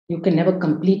you can never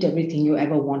complete everything you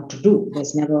ever want to do.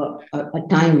 There's never a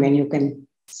time when you can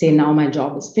say, now my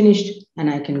job is finished and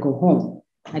I can go home.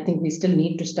 I think we still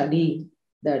need to study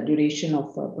the duration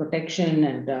of protection,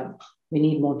 and we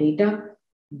need more data.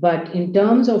 But in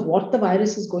terms of what the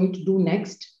virus is going to do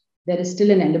next, there is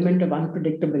still an element of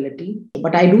unpredictability.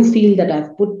 But I do feel that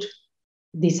I've put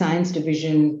the science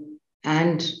division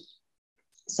and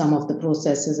some of the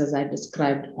processes, as I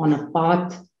described, on a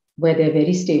path where they're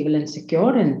very stable and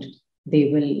secure, and they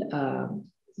will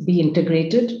be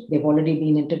integrated. They've already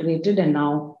been integrated, and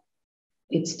now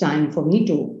it's time for me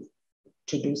to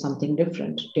do something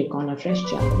different, take on a fresh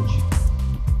challenge.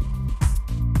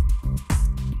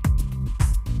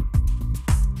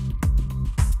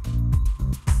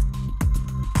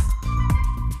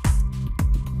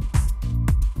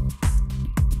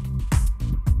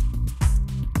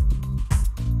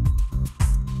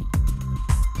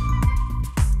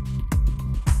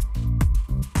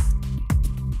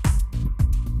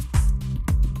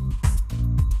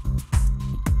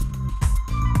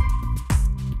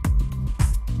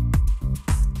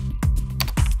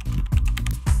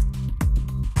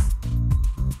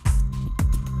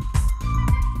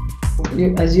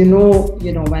 As you know,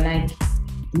 when I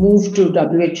moved to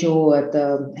WHO at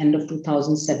the end of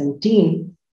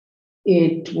 2017,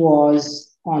 it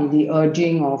was on the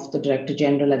urging of the Director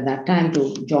General at that time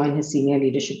to join his senior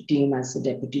leadership team as the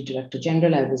Deputy Director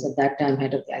General. I was at that time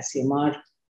head of the ICMR,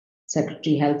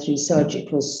 Secretary Health Research.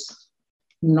 It was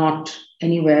not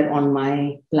anywhere on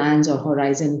my plans or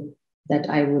horizon that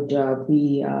I would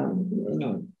be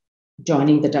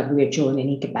joining the WHO in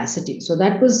any capacity. So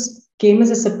that came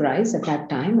as a surprise at that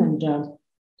time, and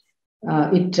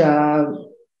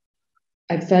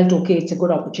I felt, okay, it's a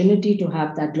good opportunity to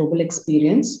have that global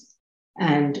experience,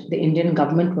 and the Indian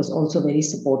government was also very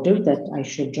supportive that I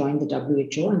should join the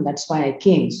WHO, and that's why I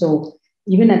came. So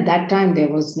even at that time, there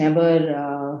was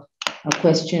never a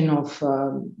question of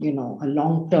a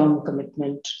long-term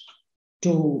commitment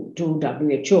to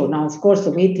WHO. Now, of course,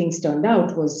 the way things turned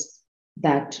out was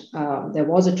that there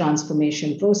was a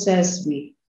transformation process.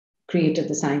 We created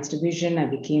the science division. I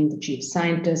became the chief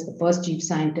scientist, the first chief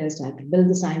scientist. I had to build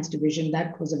the science division.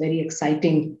 That was a very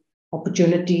exciting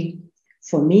opportunity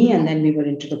for me. And then we were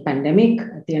into the pandemic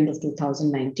at the end of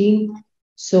 2019.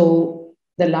 So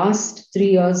the last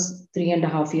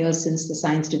 3.5 years since the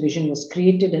science division was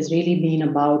created has really been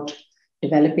about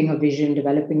developing a vision,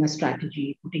 developing a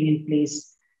strategy, putting in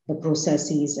place the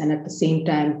processes, and at the same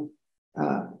time,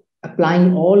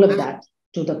 applying all of that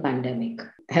to the pandemic.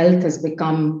 Health has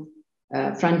become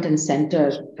front and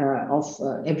center of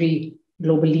every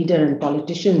global leader and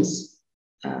politician's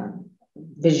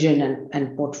vision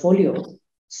and portfolio.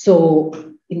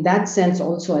 So in that sense,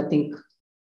 also, I think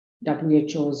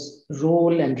WHO's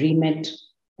role and remit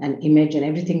and image and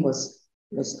everything was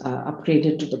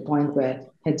upgraded to the point where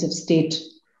heads of state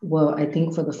were, I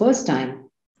think, for the first time,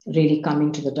 really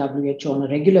coming to the WHO on a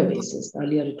regular basis.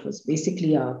 Earlier, it was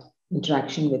basically a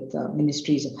interaction with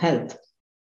ministries of health.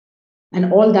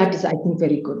 And all that is, I think,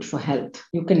 very good for health.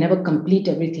 You can never complete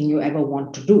everything you ever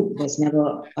want to do. There's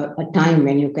never a time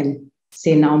when you can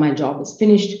say, now my job is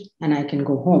finished and I can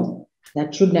go home.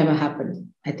 That should never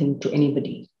happen, I think, to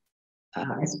anybody,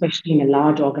 especially in a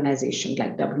large organization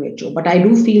like WHO. But I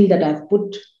do feel that I've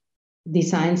put the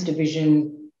science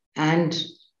division and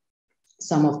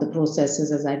some of the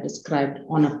processes, as I described,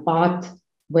 on a path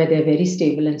where they're very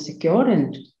stable and secure,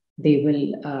 and they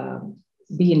will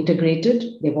be integrated.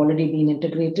 They've already been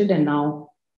integrated, and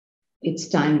now it's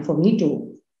time for me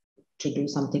to do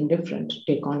something different,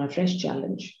 take on a fresh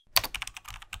challenge.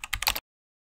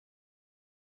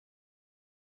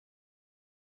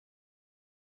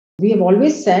 We have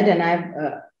always said, and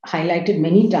I've highlighted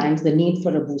many times, the need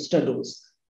for a booster dose.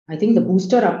 I think the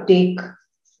booster uptake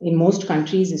in most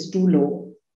countries is too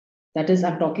low. That is,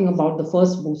 I'm talking about the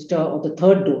first booster or the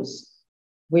third dose,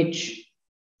 which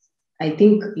I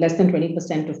think less than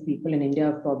 20% of people in India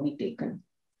have probably taken.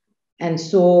 And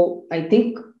so I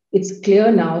think it's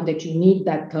clear now that you need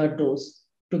that third dose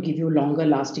to give you longer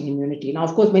lasting immunity. Now,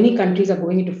 of course, many countries are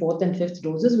going into fourth and fifth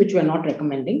doses, which we're not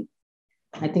recommending.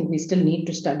 I think we still need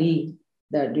to study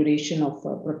the duration of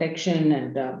protection,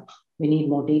 and we need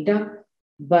more data.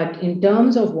 But in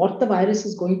terms of what the virus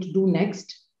is going to do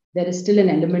next, there is still an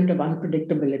element of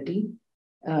unpredictability.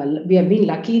 We have been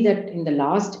lucky that in the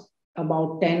last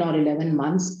about 10 or 11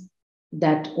 months,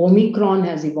 that Omicron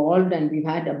has evolved, and we've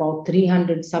had about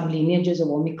 300 sublineages of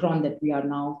Omicron that we are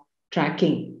now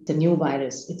tracking. The new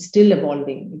virus, it's still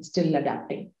evolving, it's still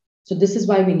adapting. So this is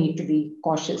why we need to be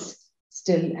cautious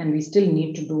still, and we still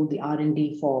need to do the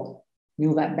R&D for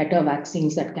better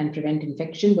vaccines that can prevent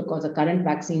infection, because the current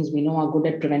vaccines we know are good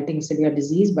at preventing severe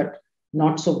disease, but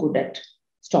not so good at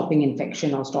stopping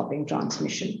infection or stopping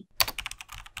transmission.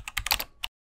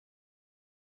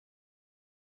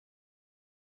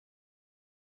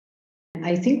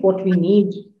 I think what we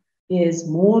need is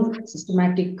more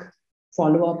systematic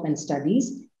follow-up and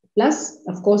studies, plus,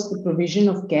 of course, the provision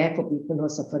of care for people who are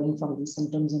suffering from these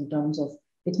symptoms in terms of,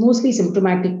 it's mostly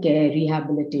symptomatic care,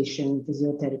 rehabilitation,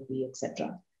 physiotherapy,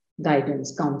 etc.,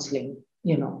 guidance, counseling,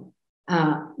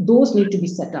 those need to be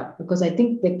set up, because I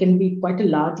think there can be quite a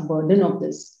large burden of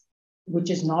this, which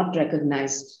is not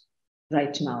recognized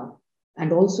right now.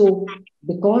 And also,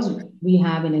 because we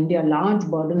have in India a large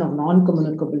burden of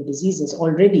non-communicable diseases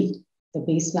already, the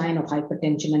baseline of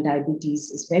hypertension and diabetes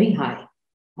is very high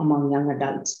among young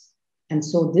adults. And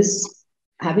so this,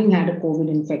 having had a COVID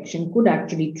infection, could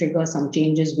actually trigger some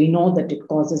changes. We know that it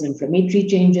causes inflammatory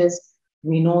changes.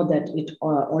 We know that it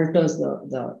alters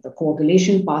the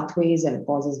coagulation pathways and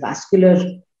causes vascular,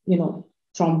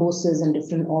 thrombosis and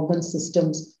different organ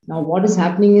systems. Now, what is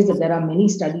happening is that there are many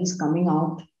studies coming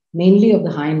out, mainly of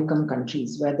the high-income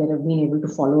countries, where they have been able to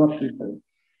follow up people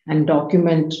and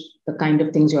document the kind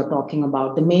of things you're talking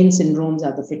about. The main syndromes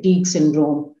are the fatigue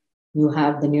syndrome. You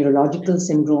have the neurological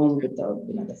syndrome with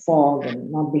the fog and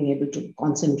not being able to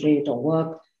concentrate or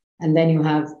work. And then you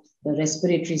have the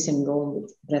respiratory syndrome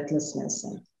with breathlessness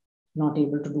and not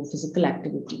able to do physical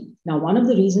activity. Now, one of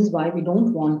the reasons why we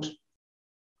don't want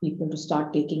people to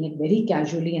start taking it very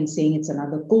casually and saying it's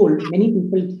another cold, many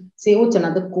people say, oh, it's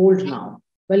another cold now.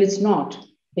 Well, it's not,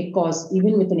 because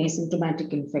even with an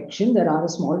asymptomatic infection, there are a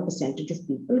small percentage of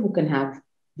people who can have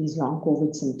these long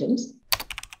COVID symptoms.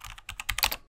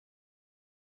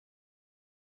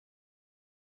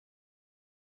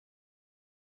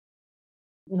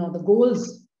 The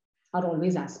goals are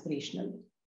always aspirational.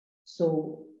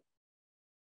 So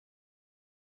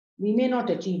we may not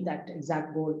achieve that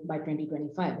exact goal by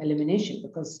 2025, elimination,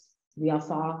 because we are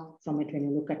far from it when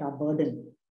you look at our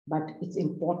burden. But it's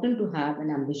important to have an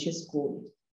ambitious goal,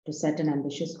 to set an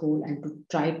ambitious goal and to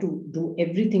try to do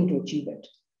everything to achieve it.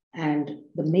 And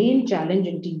the main challenge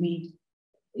in TB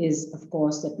is, of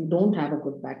course, that we don't have a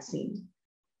good vaccine.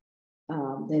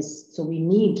 So we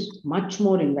need much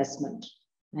more investment,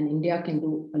 and India can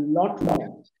do a lot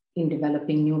more in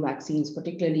developing new vaccines,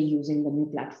 particularly using the new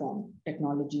platform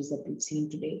technologies that we've seen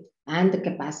today, and the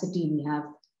capacity we have,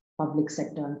 public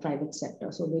sector and private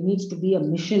sector. So there needs to be a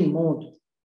mission mode,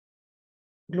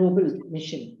 global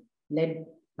mission led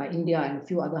by India and a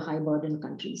few other high burden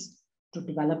countries to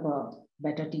develop a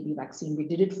better TB vaccine. We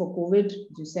did it for COVID,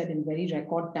 as you said, in very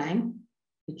record time.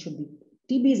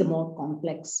 TB is a more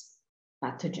complex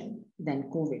pathogen than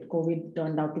COVID. COVID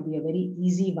turned out to be a very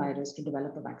easy virus to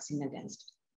develop a vaccine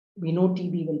against. We know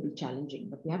TB will be challenging,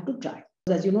 but we have to try.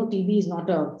 As you know, TB is not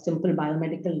a simple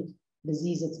biomedical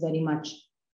disease. It's very much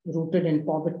rooted in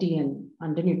poverty and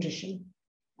undernutrition.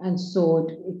 And so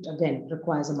it again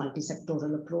requires a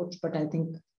multi-sectoral approach. But I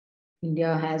think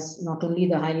India has not only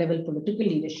the high-level political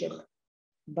leadership,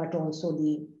 but also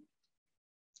the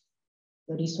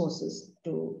resources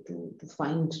to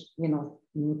find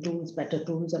new tools, better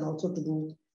tools, and also to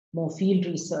do more field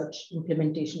research,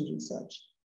 implementation research.